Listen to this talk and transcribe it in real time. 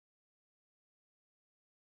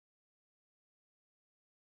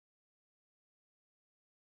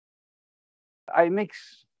I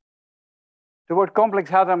mix the word complex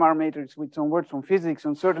Hadamard matrix with some words from physics,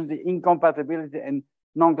 uncertainty, incompatibility, and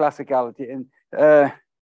non-classicality. And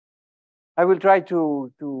I will try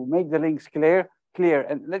to make the links clear.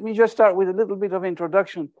 And let me just start with a little bit of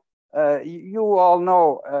introduction. You all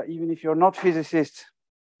know, even if you're not physicists,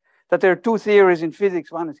 that there are two theories in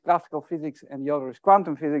physics. One is classical physics and the other is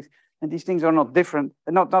quantum physics. And these things are not different,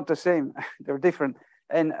 not the same, they're different.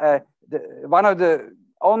 And one of the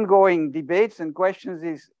ongoing debates and questions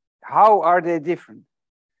is, how are they different?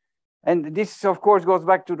 And this, of course, goes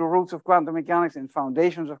back to the roots of quantum mechanics and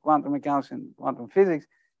foundations of quantum mechanics and quantum physics,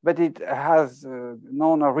 but it has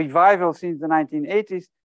known a revival since the 1980s,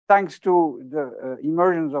 thanks to the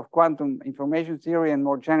emergence of quantum information theory and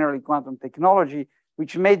more generally quantum technology,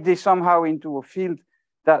 which made this somehow into a field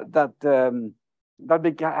that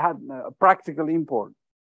had a practical import.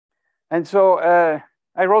 And so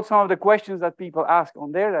I wrote some of the questions that people ask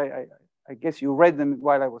on there. I guess you read them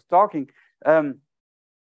while I was talking.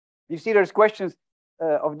 You see there's questions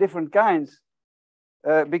of different kinds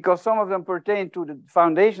because some of them pertain to the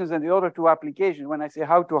foundations and the other to applications. When I say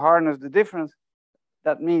how to harness the difference,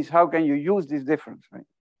 that means how can you use this difference, right?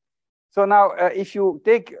 So now if you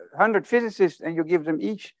take 100 physicists and you give them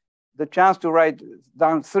each the chance to write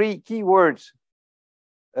down 3 keywords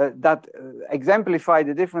that exemplify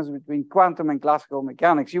the difference between quantum and classical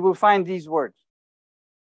mechanics, you will find these words.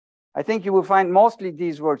 I think you will find mostly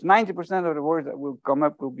these words. 90% of the words that will come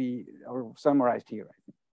up will be summarized here.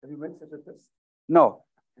 Have you mentioned this? No,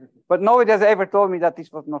 but nobody has ever told me that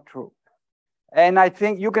this was not true. And I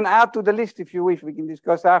think you can add to the list if you wish, we can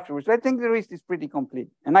discuss afterwards. I think the list is pretty complete.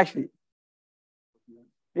 And actually,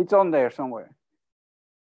 it's on there somewhere.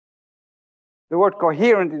 The word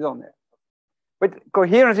coherent is on there. But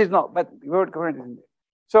coherence is not, but the word coherent is in there.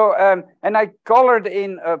 So, and I colored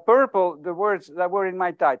in purple the words that were in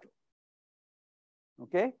my title.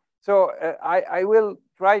 Okay, so I will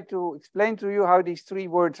try to explain to you how these 3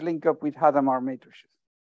 words link up with Hadamard matrices.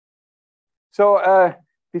 So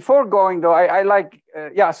before going though, I like,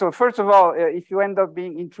 so first of all, if you end up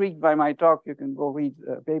being intrigued by my talk, you can go read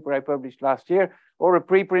a paper I published last year or a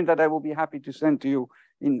preprint that I will be happy to send to you.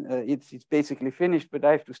 It's basically finished, but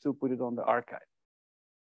I have to still put it on the archive.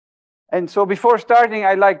 And so before starting,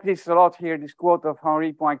 I like this a lot here, this quote of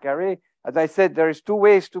Henri Poincaré. As I said, there is 2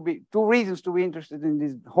 reasons to be interested in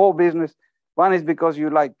this whole business. One is because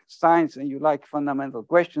you like science and you like fundamental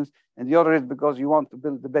questions, and the other is because you want to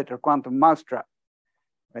build a better quantum mousetrap.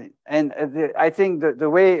 Right? And I think the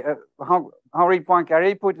way Henri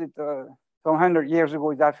Poincaré put it some 100 years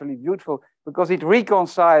ago is actually beautiful because it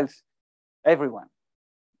reconciles everyone.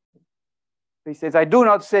 He says, I do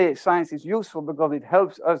not say science is useful because it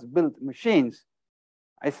helps us build machines.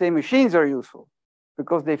 I say machines are useful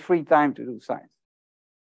because they free time to do science.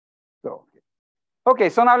 So, okay,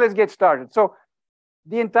 so now let's get started. So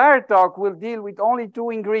the entire talk will deal with only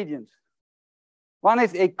 2 ingredients. One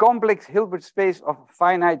is a complex Hilbert space of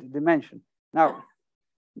finite dimension. Now,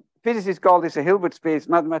 physicists call this a Hilbert space.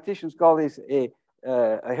 Mathematicians call this a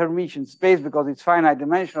Hermitian space because it's finite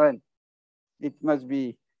dimensional, and it must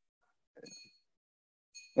be,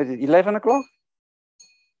 is it 11 o'clock?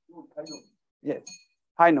 Yes,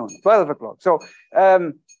 high noon, 12 o'clock. So,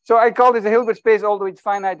 so I call this a Hilbert space, although it's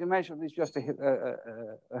finite dimensional, it's just a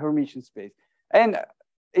Hermitian space. And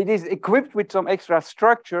it is equipped with some extra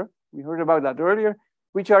structure, we heard about that earlier,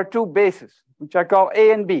 which are 2 bases, which I call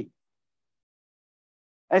A and B.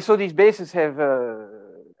 And so these bases have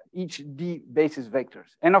each D basis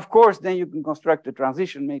vectors. And of course, then you can construct the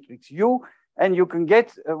transition matrix U, and you can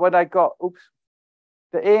get what I call,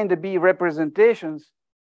 the A and the B representations,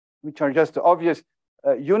 which are just the obvious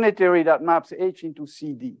unitary that maps H into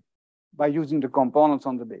CD by using the components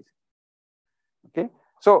on the base. Okay,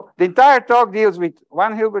 so the entire talk deals with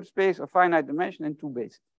 1 Hilbert space of finite dimension and 2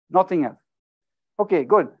 bases, nothing else. Okay,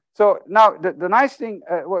 good. So now the nice thing,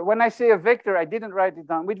 when I say a vector, I didn't write it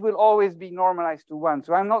down, which will always be normalized to 1.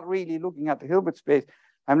 So I'm not really looking at the Hilbert space.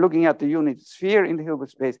 I'm looking at the unit sphere in the Hilbert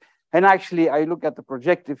space. And actually, I look at the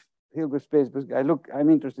projective Hilbert space because I'm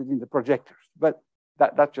interested in the projectors, but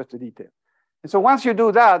that's just a detail. And so once you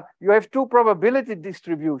do that, you have 2 probability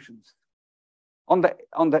distributions on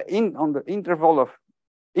the interval of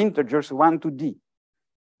integers 1 to D.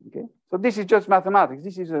 Okay, so this is just mathematics.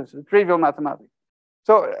 This is a trivial mathematics.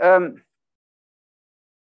 So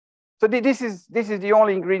this is the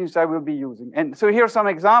only ingredients I will be using. And so here are some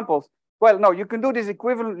examples. Well, no, you can do this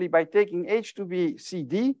equivalently by taking H to be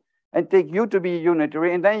CD and take U to be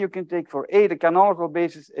unitary, and then you can take for A the canonical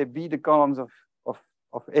basis, and B the columns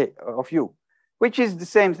of U, which is the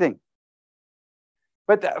same thing.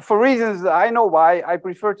 But for reasons I know why, I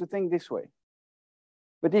prefer to think this way.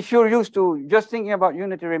 But if you're used to just thinking about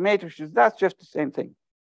unitary matrices, that's just the same thing.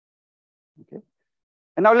 Okay.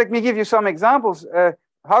 And now let me give you some examples.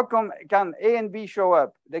 How come can A and B show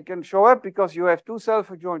up? They can show up because you have two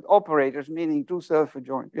self-adjoint operators, meaning two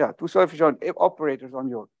self-adjoint operators on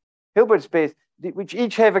your Hilbert space, which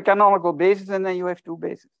each have a canonical basis, and then you have two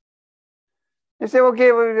bases. You say,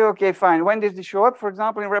 okay, fine. When does this show up? For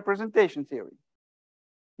example, in representation theory.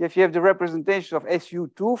 If you have the representation of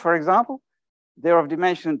SU2, for example, they're of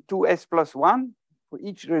dimension 2s plus 1. For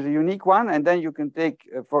each, there's a unique one. And then you can take,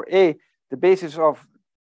 for A, the basis of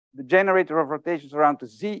the generator of rotations around the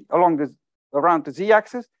Z, around the Z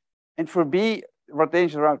axis. And for B,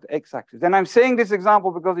 rotations around the X axis. And I'm saying this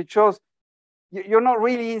example because it shows you're not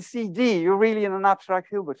really in CD. You're really in an abstract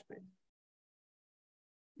Hilbert space,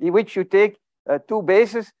 in which you take two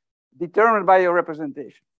bases determined by your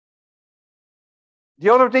representation. The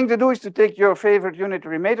other thing to do is to take your favorite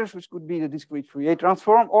unitary matrix, which could be the discrete Fourier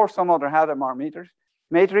transform or some other Hadamard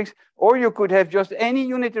matrix, or you could have just any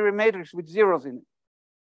unitary matrix with zeros in it.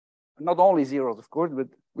 Not only zeros, of course, but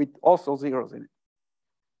with also zeros in it.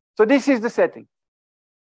 So this is the setting.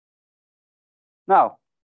 Now,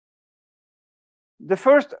 the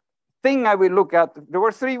first thing I will look at, there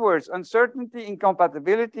were three words: uncertainty,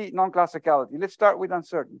 incompatibility, non-classicality. Let's start with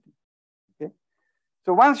uncertainty. Okay.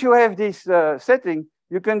 So once you have this setting,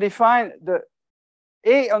 you can define the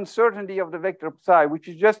A uncertainty of the vector psi, which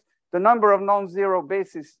is just the number of non-zero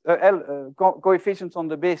basis coefficients on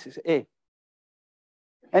the basis A.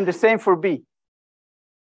 And the same for B.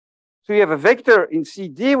 So you have a vector in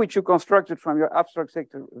CD, which you constructed from your abstract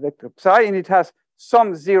vector psi, and it has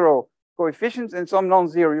some zero coefficients and some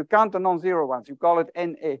non-zero. You count the non-zero ones. You call it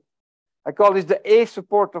NA. I call this the A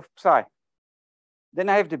support of psi. Then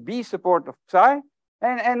I have the B support of psi.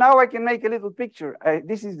 And now I can make a little picture.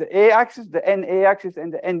 This is the A axis, the NA axis,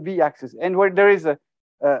 and the NB axis. And where there is a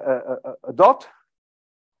dot,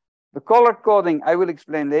 the color coding I will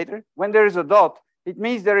explain later. When there is a dot, it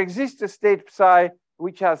means there exists a state psi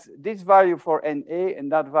which has this value for NA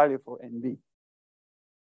and that value for NB.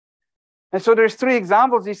 And so there's three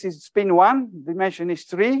examples. This is spin 1, dimension is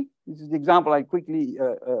 3. This is the example I quickly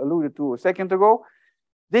alluded to a second ago.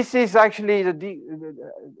 This is actually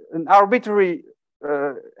an arbitrary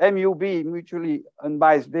MUB, mutually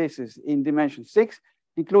unbiased basis, in dimension 6,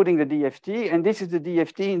 including the DFT, and this is the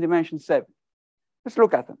DFT in dimension 7. Let's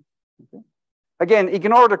look at them. Okay. Again,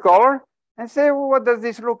 ignore the color and say, well, what does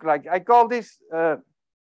this look like? I call this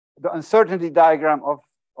the uncertainty diagram of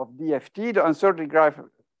DFT, the uncertainty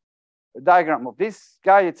diagram of this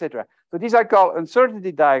guy, etc. So these I call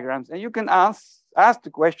uncertainty diagrams, and you can ask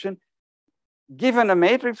the question, given a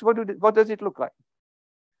matrix, what does it look like?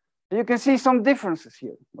 You can see some differences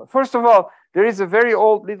here. First of all, there is a very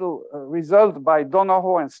old little result by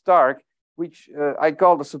Donahoe and Stark, which I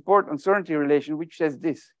call the support uncertainty relation, which says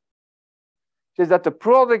this. It says that the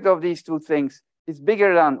product of these two things is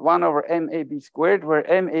bigger than 1 over MAB squared, where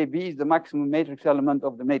MAB is the maximum matrix element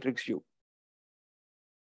of the matrix U.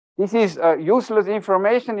 This is useless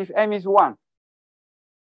information if M is 1.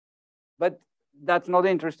 But that's not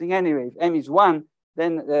interesting anyway. If M is 1,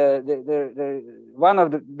 then one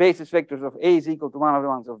of the basis vectors of A is equal to one of the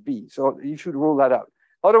ones of B. So you should rule that out.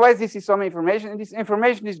 Otherwise, this is some information, and this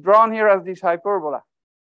information is drawn here as this hyperbola.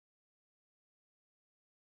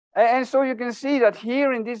 And so you can see that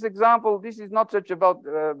here in this example, this is not such a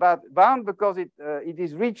bad bound because it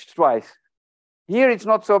is reached twice. Here it's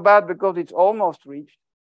not so bad because it's almost reached.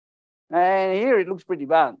 And here it looks pretty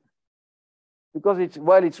bad, because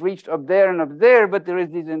it's reached up there, but there is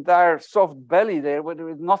this entire soft belly there where there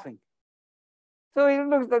is nothing. So it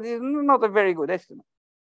looks like it's not a very good estimate.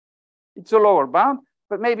 It's a lower bound,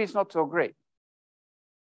 but maybe it's not so great.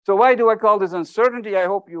 So why do I call this uncertainty? I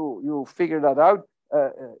hope you figure that out.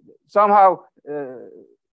 Somehow,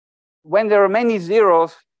 when there are many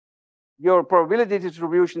zeros, your probability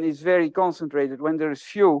distribution is very concentrated. When there is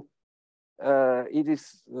few, it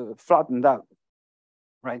is flattened out,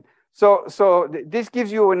 right? So this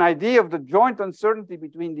gives you an idea of the joint uncertainty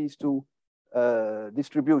between these two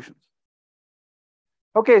distributions.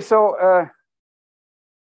 Okay, so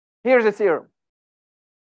here's a theorem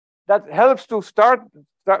that helps to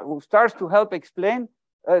starts to help explain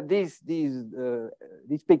these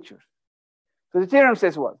pictures. So the theorem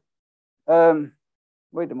says what?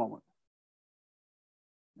 Wait a moment.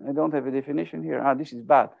 I don't have a definition here. This is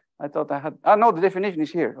bad. I thought I had. No, the definition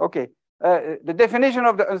is here. Okay. The definition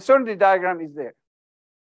of the uncertainty diagram is there.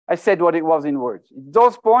 I said what it was in words. It's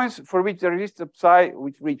those points for which there exists a psi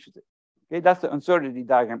which reaches it. Okay, that's the uncertainty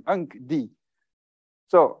diagram, UNC-D.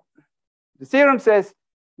 So the theorem says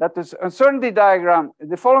that this uncertainty diagram,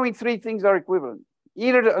 the following three things are equivalent.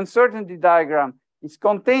 Either the uncertainty diagram is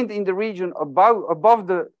contained in the region above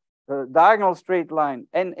the diagonal straight line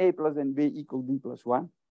NA plus NB equal B plus 1.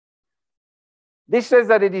 This says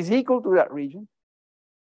that it is equal to that region.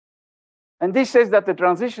 And this says that the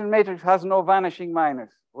transition matrix has no vanishing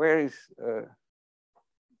minors. Where is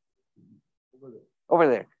over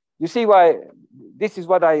there? You see why this is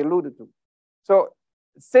what I alluded to. So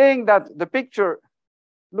saying that the picture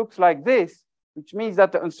looks like this, which means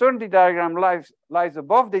that the uncertainty diagram lies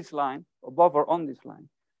above this line, above or on this line,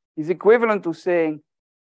 is equivalent to saying,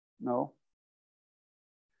 no,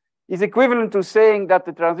 is equivalent to saying that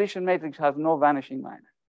the transition matrix has no vanishing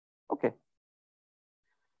minor. Okay.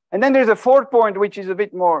 And then there's a fourth point, which is a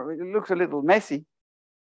bit more, it looks a little messy,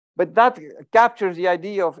 but that captures the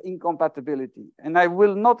idea of incompatibility. And I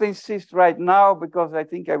will not insist right now because I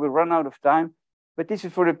think I will run out of time, but this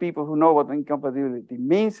is for the people who know what incompatibility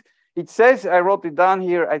means. It says, I wrote it down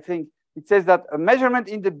here, I think, it says that a measurement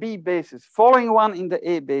in the B basis, following one in the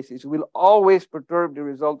A basis, will always perturb the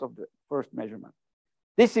result of the first measurement.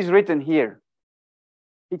 This is written here.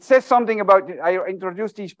 It says something about, I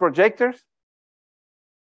introduced these projectors,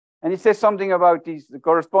 and it says something about the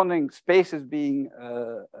corresponding spaces being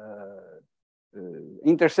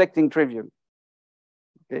intersecting trivial.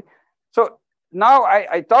 Okay, so now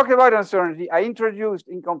I talked about uncertainty. I introduced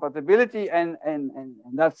incompatibility, and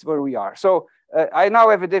that's where we are. So I now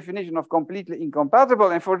have a definition of completely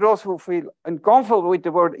incompatible. And for those who feel uncomfortable with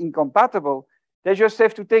the word incompatible, they just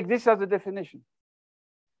have to take this as a definition.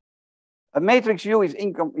 A matrix U is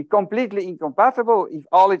completely incompatible if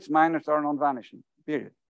all its minors are non-vanishing,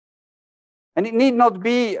 period. And it need not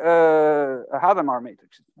be a Hadamard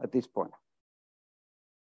matrix at this point.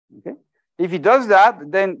 Okay. If it does that,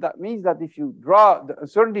 then that means that if you draw the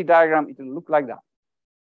uncertainty diagram, it will look like that.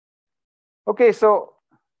 Okay, so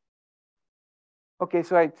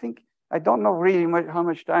I think, I don't know really how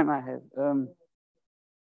much time I have.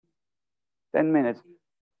 10 minutes.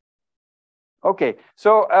 Okay,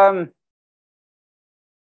 so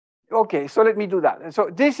let me do that. So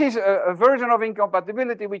this is a version of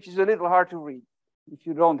incompatibility, which is a little hard to read if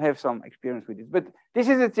you don't have some experience with it. But this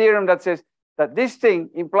is a theorem that says that this thing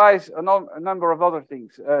implies a number of other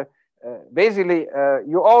things. Basically,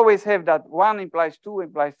 you always have that 1 implies 2,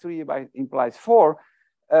 implies 3, implies 4.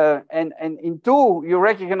 And in 2, you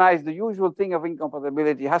recognize the usual thing of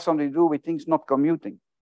incompatibility has something to do with things not commuting.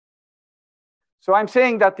 So I'm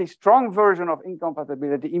saying that the strong version of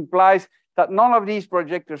incompatibility implies that none of these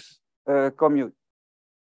projectors commute.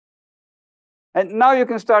 And now you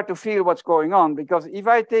can start to feel what's going on, because if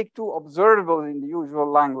I take 2 observables in the usual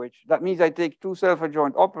language, that means I take 2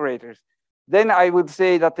 self-adjoint operators, then I would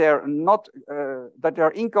say that they are not that they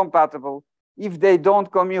are incompatible if they don't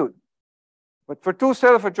commute. But for 2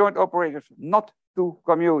 self-adjoint operators not to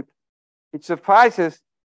commute, it suffices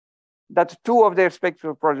that 2 of their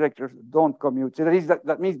spectral projectors don't commute. So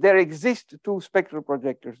that means there exist 2 spectral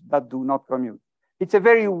projectors that do not commute. It's a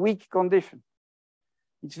very weak condition.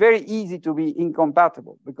 It's very easy to be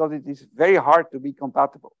incompatible because it is very hard to be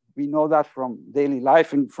compatible. We know that from daily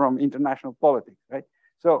life and from international politics, right?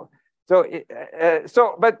 So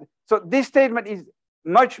this statement is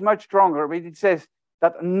much, much stronger, but it says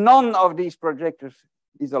that none of these projectors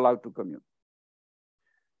is allowed to commute.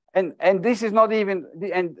 And this is not even,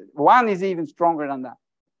 and 1 is even stronger than that.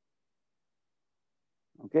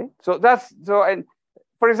 Okay, so that's, so, and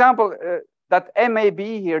for example, that MAB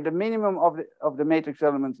here, the minimum of the matrix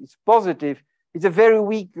elements is positive. It's a very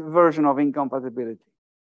weak version of incompatibility.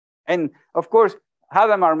 And of course,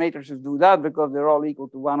 Hadamard matrices do that because they're all equal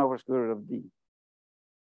to 1 over square root of D.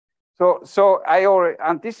 So I already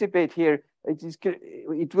anticipate here,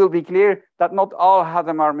 it will be clear that not all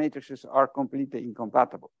Hadamard matrices are completely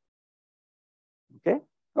incompatible.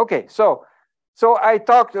 Okay, so I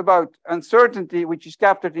talked about uncertainty, which is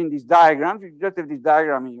captured in this diagram. You just have this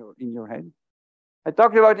diagram in your head. I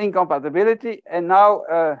talked about incompatibility, and now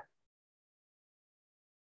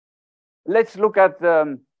let's look at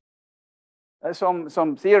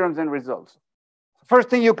some theorems and results. First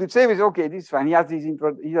thing you could say is, okay, this is fine. He has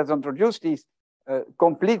introduced these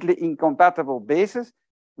completely incompatible bases,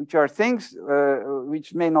 which are things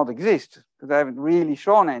which may not exist, because I haven't really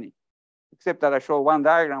shown any, except that I show 1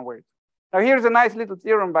 diagram where. Now here's a nice little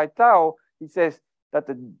theorem by Tao. It says that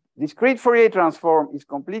the discrete Fourier transform is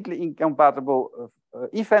completely incompatible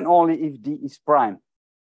if and only if D is prime.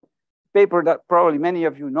 Paper that probably many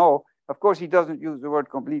of you know. Of course, he doesn't use the word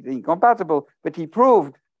completely incompatible, but he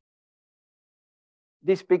proved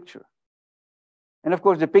this picture. And of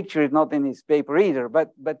course, the picture is not in his paper either,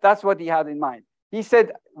 but that's what he had in mind. He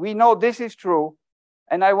said, we know this is true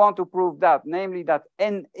And I want to prove that, namely that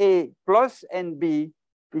NA plus NB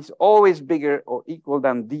is always bigger or equal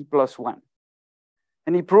than D plus 1.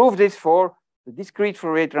 And he proved this for the discrete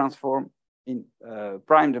Fourier transform in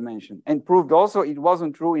prime dimension, and proved also it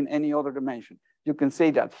wasn't true in any other dimension. You can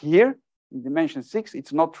say that here, in dimension 6,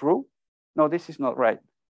 it's not true. No, this is not right.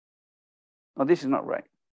 No, this is not right.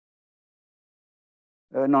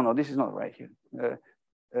 No, this is not right here.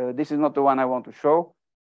 This is not the one I want to show,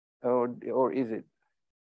 or is it?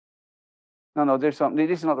 No, there's something.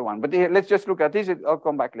 This is not the one. But let's just look at this. I'll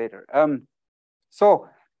come back later. So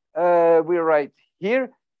we're right here.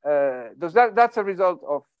 That's a result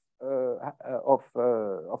of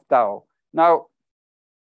tau. Now,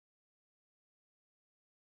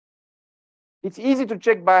 it's easy to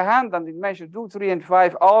check by hand, and in dimension 2, 3, and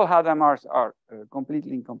 5, all Hadamards are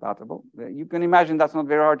completely incompatible. You can imagine that's not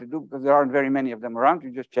very hard to do because there aren't very many of them around.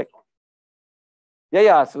 You just check.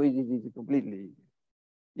 Yeah, so it is completely,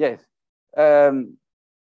 yes.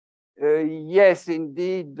 Yes,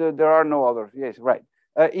 indeed, there are no others. Yes, right.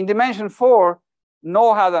 In dimension 4,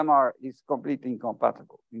 no Hadamard is completely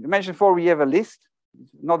incompatible. In dimension 4, we have a list.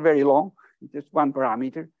 It's not very long. It's just one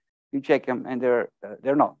parameter. You check them, and they're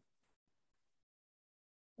not.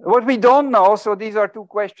 What we don't know, so these are two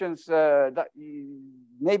questions that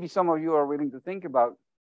maybe some of you are willing to think about.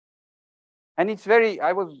 And it's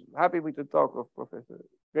I was happy with the talk of Professor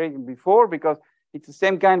Reagan before, because it's the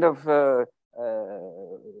same kind of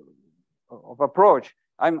approach.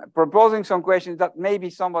 I'm proposing some questions that maybe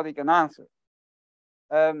somebody can answer.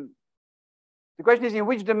 The question is, in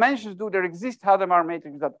which dimensions do there exist Hadamard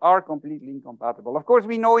matrices that are completely incompatible? Of course,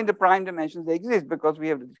 we know in the prime dimensions they exist because we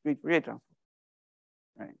have the discrete Fourier transform.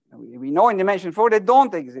 Right? We know in dimension 4 they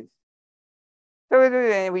don't exist.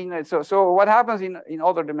 So what happens in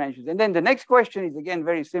other dimensions? And then the next question is again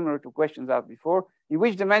very similar to questions asked before. In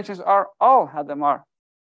which dimensions are all Hadamard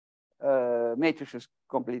matrices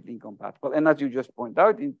completely incompatible? And as you just point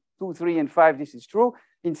out, in 2, 3, and 5, this is true.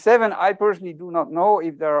 In 7, I personally do not know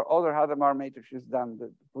if there are other Hadamard matrices than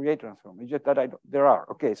the Fourier transform. It's just that there are.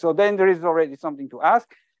 Okay, so then there is already something to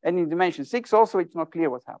ask. And in dimension 6 also, it's not clear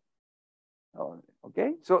what's happening.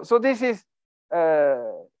 Okay, so this is,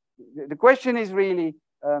 the question is really,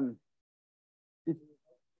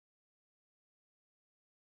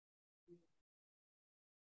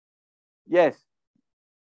 yes.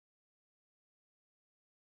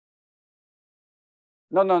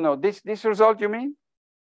 No. This result you mean?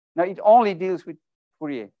 No, it only deals with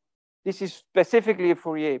Fourier. This is specifically a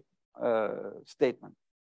Fourier statement.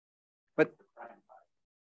 But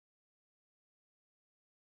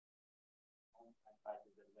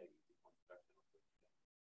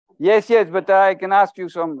yes, but I can ask you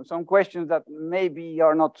some questions that maybe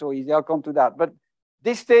are not so easy. I'll come to that. But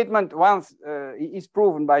this statement, once is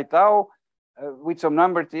proven by tau, with some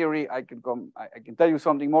number theory, I can tell you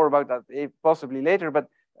something more about that possibly later. But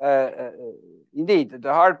indeed,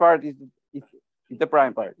 the hard part is the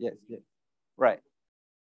prime part. Yes, right.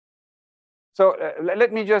 So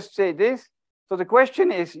let me just say this. So the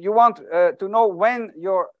question is, you want to know when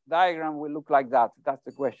your diagram will look like that. That's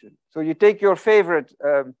the question. So you take your favorite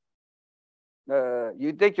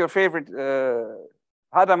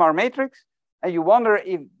Hadamard matrix, and you wonder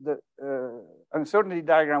if the uncertainty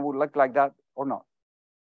diagram would look like that or not.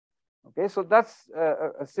 Okay, so that's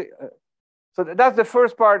that's the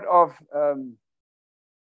first part of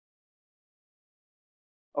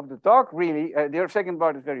the talk. Really, the second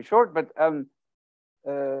part is very short, but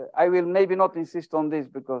I will maybe not insist on this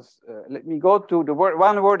because let me go to the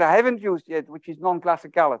one word I haven't used yet, which is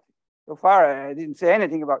non-classicality. So far, I didn't say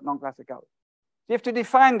anything about non-classicality. You have to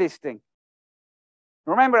define this thing.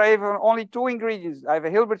 Remember, I have only 2 ingredients. I have a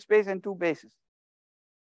Hilbert space and 2 bases.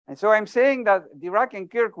 And so I'm saying that Dirac and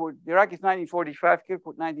Kirkwood, Dirac is 1945,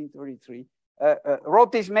 Kirkwood 1933,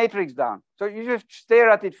 wrote this matrix down. So you just stare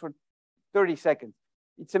at it for 30 seconds.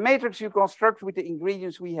 It's a matrix you construct with the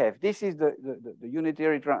ingredients we have. This is the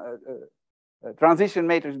unitary transition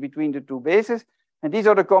matrix between the 2 bases. And these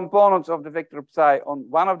are the components of the vector psi on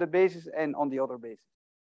one of the bases and on the other basis.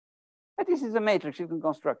 And this is a matrix you can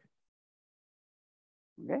construct.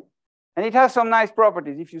 Okay? And it has some nice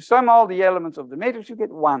properties. If you sum all the elements of the matrix, you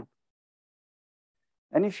get 1.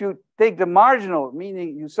 And if you take the marginal,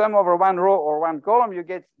 meaning you sum over 1 row or 1 column, you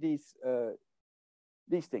get these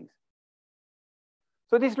things.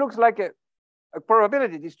 So this looks like a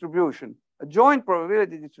probability distribution, a joint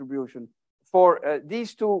probability distribution for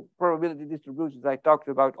these 2 probability distributions I talked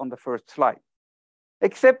about on the first slide,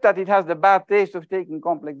 except that it has the bad taste of taking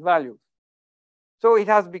complex values. So it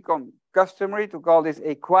has become customary to call this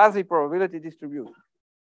a quasi-probability distribution.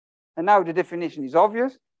 And now the definition is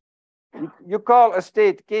obvious. You call a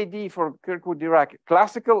state KD for Kirkwood-Dirac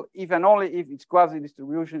classical if and only if its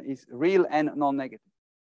quasi-distribution is real and non-negative.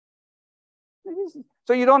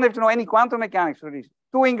 So you don't have to know any quantum mechanics for this.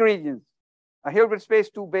 2 ingredients, a Hilbert space,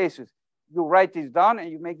 2 bases. You write this down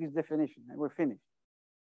and you make this definition and we're finished.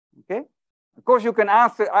 Okay? Of course, you can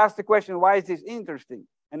ask the question, why is this interesting?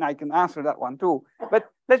 And I can answer that one too. But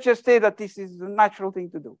let's just say that this is a natural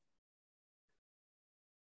thing to do.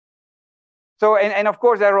 So, and of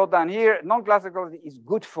course, I wrote down here, non-classicality is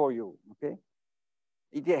good for you, okay?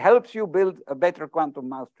 It helps you build a better quantum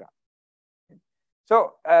mousetrap. Okay?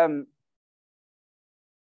 So,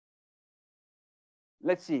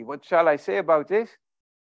 let's see, what shall I say about this?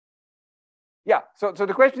 Yeah, so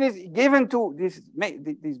the question is, given to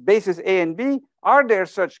these bases A and B, are there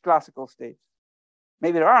such classical states?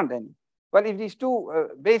 Maybe there aren't any. But if these 2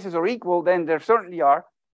 bases are equal, then there certainly are,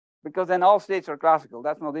 because then all states are classical.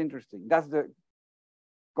 That's not interesting. That's the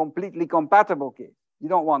completely compatible case. You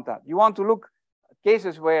don't want that. You want to look at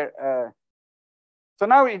cases where, so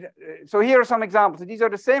now, so here are some examples. These are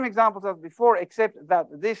the same examples as before, except that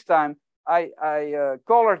this time I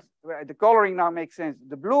colored, the coloring now makes sense.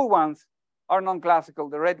 The blue ones are non-classical,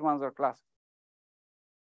 the red ones are classical.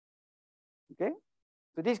 Okay?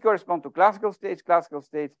 So these correspond to classical states,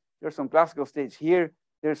 There's some classical states here.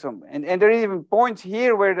 There's some, and there are even points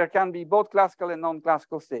here where there can be both classical and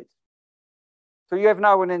non-classical states. So you have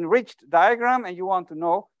now an enriched diagram and you want to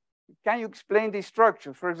know, can you explain these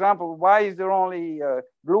structures? For example, why is there only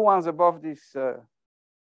blue ones above this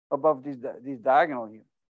diagonal here?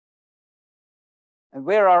 And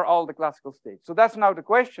where are all the classical states? So that's now the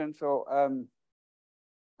question. So,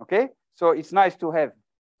 okay, so it's nice to have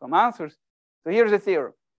some answers. So here's the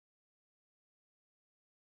theorem.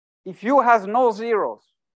 If U has no zeros,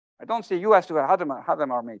 I don't say U has to have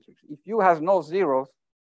Hadamard matrix. If U has no zeros,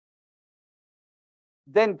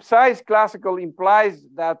 then psi is classical implies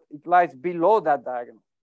that it lies below that diagonal.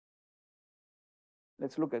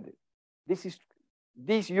 Let's look at it. These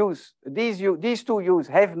 2 U's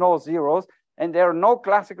have no zeros, and there are no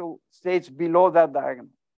classical states below that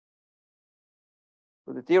diagonal.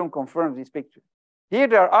 So the theorem confirms this picture. Here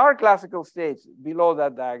there are classical states below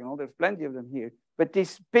that diagonal. There's plenty of them here. But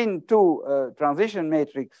this spin 2 transition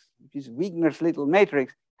matrix, which is Wigner's little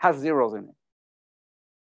matrix, has zeros in it.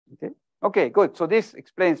 Okay. Okay, good. So this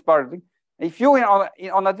explains partly. If U in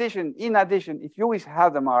addition, if U is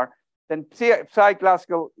Hadamard, then psi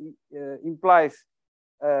classical implies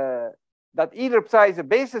that either psi is a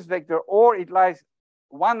basis vector or it lies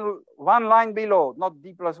one line below, not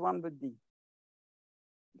D plus 1, but D.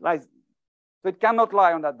 It lies, so it cannot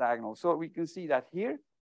lie on that diagonal. So we can see that here.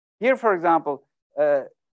 Here, for example, there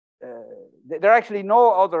are actually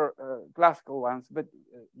no other classical ones, but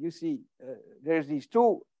you see there's these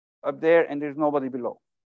 2 up there and there's nobody below.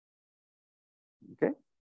 Okay.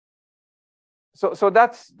 So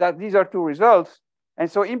these are 2 results.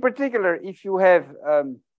 And so in particular, if you have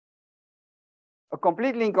a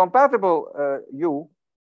completely incompatible U,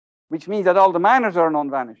 which means that all the minors are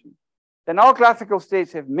non-vanishing, then all classical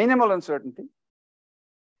states have minimal uncertainty.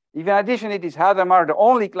 If in addition it is Hadamard, the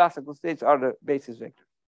only classical states are the basis vectors.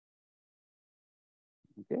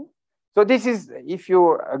 Okay. So this is, if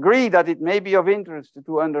you agree that it may be of interest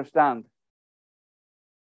to understand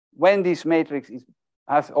when this matrix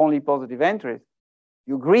has only positive entries,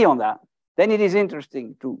 you agree on that, then it is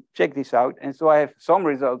interesting to check this out. And so I have some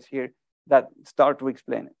results here that start to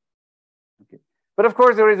explain it. Okay. But of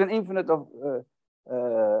course, there is an infinite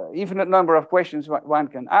number of questions one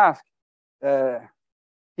can ask.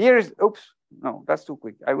 Here is, oops, no, that's too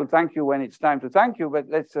quick. I will thank you when it's time to thank you, but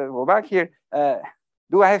let's go back here.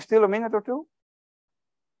 Do I have still a minute or 2?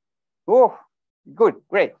 Oh, good,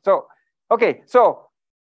 great. So, okay, so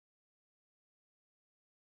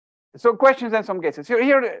questions and some guesses.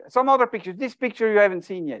 Here are some other pictures. This picture you haven't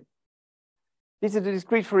seen yet. This is the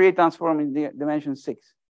discrete Fourier transform in the dimension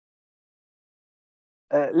 6.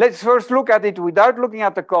 Let's first look at it without looking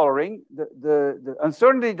at the coloring. The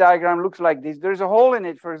uncertainty diagram looks like this. There's a hole in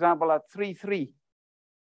it, for example, at 3, 3.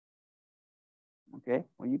 Okay,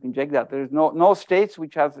 well, you can check that. There's no states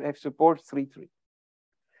which have support 3, 3.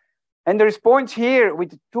 And there's points here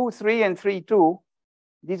with 2, 3, and 3, 2.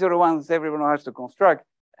 These are the ones everyone has to construct.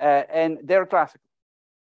 And they're classical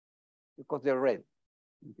because they're red.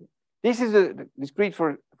 Okay. This is the discrete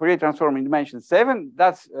Fourier transform in dimension 7.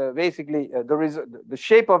 That's basically the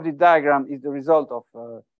shape of the diagram is the result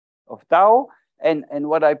of tau. And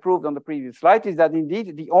what I proved on the previous slide is that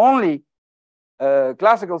indeed the only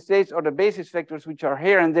classical states are the basis vectors which are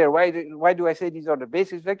here and there. Why do I say these are the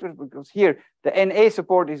basis vectors? Because here the NA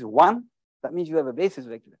support is 1. That means you have a basis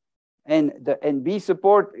vector. And the NB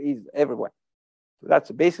support is everywhere. So that's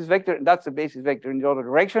a basis vector, and that's a basis vector in the other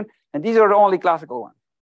direction. And these are the only classical ones.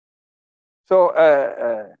 So,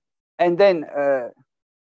 and then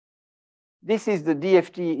this is the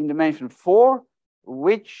DFT in dimension 4,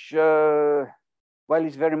 which, well,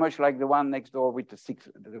 is very much like the one next door with the sixth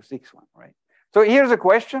one, right? So here's a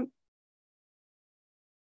question.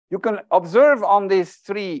 You can observe on these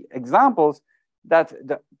three examples that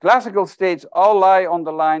the classical states all lie on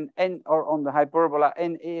the line N, or on the hyperbola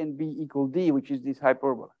N A and B equal D, which is this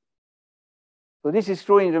hyperbola. So this is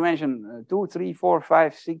true in dimension 2, 3, 4,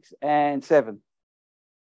 5, 6, and 7.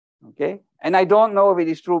 Okay, and I don't know if it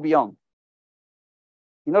is true beyond.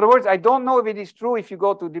 In other words, I don't know if it is true if you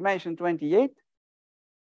go to dimension 28,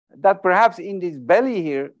 that perhaps in this belly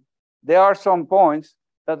here, there are some points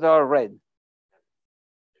that are red.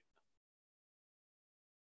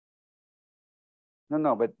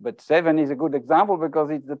 No, but 7 is a good example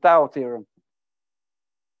because it's the Tau theorem.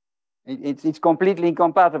 It's completely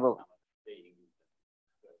incompatible.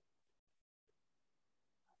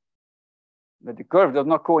 But the curve does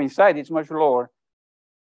not coincide, it's much lower.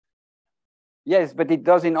 Yes, but it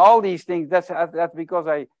does in all these things. That's because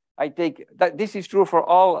I take that this is true for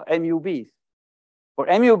all MUBs. For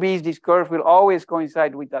MUBs, this curve will always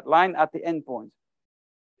coincide with that line at the endpoint.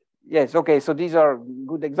 Yes, okay, so these are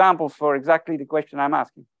good examples for exactly the question I'm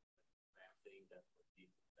asking.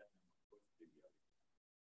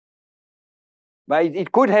 But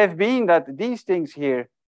it could have been that these things here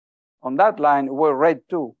on that line were red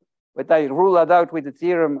too, but I ruled that out with the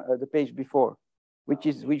theorem the page before,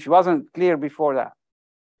 which wasn't clear before that.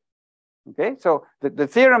 Okay, so the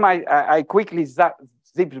theorem I quickly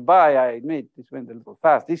zipped by, I admit, this went a little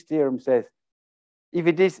fast. This theorem says, if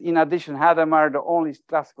it is in addition Hadamard, the only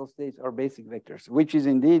classical states are basic vectors, which is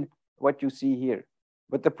indeed what you see here.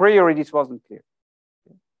 But a priori, this wasn't clear.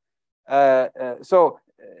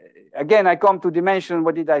 Again, I come to dimension,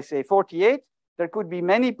 what did I say, 48. There could be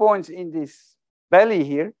many points in this belly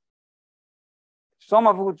here, some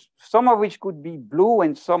of which could be blue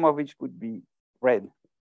and some of which could be red.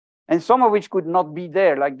 And some of which could not be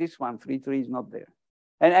there, like this one, 3,3 is not there.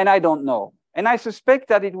 And I don't know. And I suspect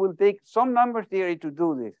that it will take some number theory to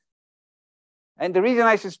do this. And the reason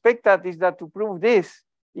I suspect that is that to prove this,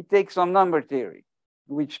 it takes some number theory,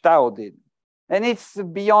 which Tau did. And it's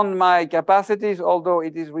beyond my capacities, although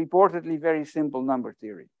it is reportedly very simple number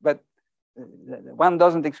theory. But one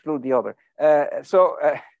doesn't exclude the other. So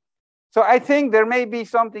I think there may be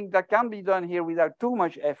something that can be done here without too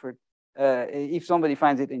much effort if somebody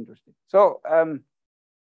finds it interesting. So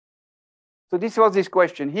this was this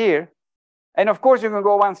question here. And of course, you can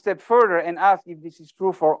go one step further and ask if this is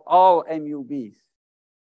true for all MUBs,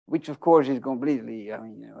 which of course is completely, I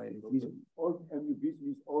mean, all MUBs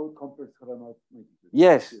means all complex Hadamard matrices.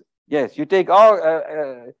 Yes, yes, you take all,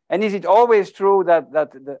 and is it always true that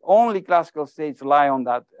the only classical states lie on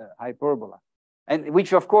that hyperbola? And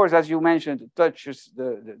which of course, as you mentioned, touches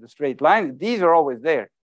the straight line. These are always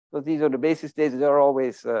there. So these are the basis states that are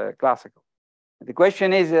always classical. The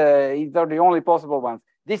question is, these are the only possible ones.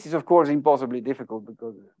 This is, of course, impossibly difficult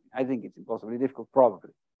because I think it's impossibly difficult,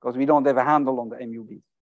 probably, because we don't have a handle on the MUBs.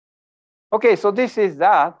 Okay, so this is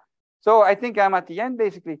that. So I think I'm at the end,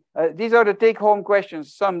 basically. These are the take-home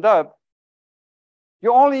questions summed up.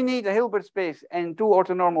 You only need a Hilbert space and two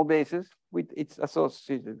orthonormal bases with its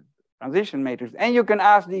associated transition matrix, and you can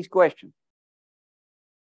ask these questions.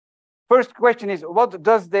 First question is, what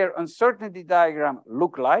does their uncertainty diagram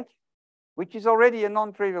look like? Which is already a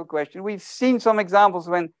non-trivial question. We've seen some examples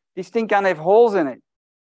when this thing can have holes in it.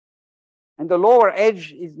 And the lower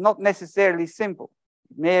edge is not necessarily simple.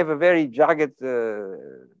 It may have a very jagged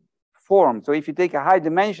form. So if you take a high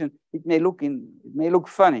dimension, it may look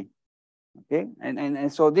funny. Okay,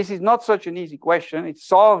 and so this is not such an easy question. It's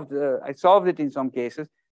solved. I solved it in some cases,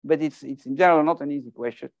 but it's in general not an easy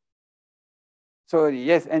question. So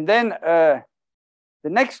yes, and then the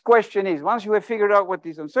next question is, once you have figured out what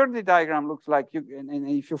this uncertainty diagram looks like, and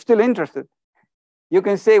if you're still interested, you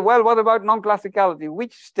can say, well, what about non-classicality?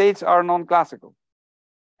 Which states are non-classical?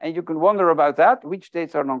 And you can wonder about that, which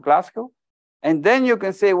states are non-classical. And then you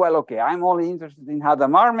can say, well, okay, I'm only interested in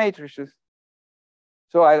Hadamard matrices.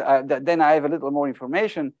 So then I have a little more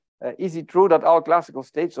information. Is it true that all classical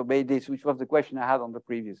states obey this, which was the question I had on the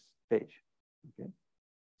previous page? Okay.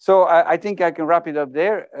 So I think I can wrap it up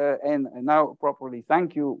there and now properly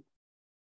thank you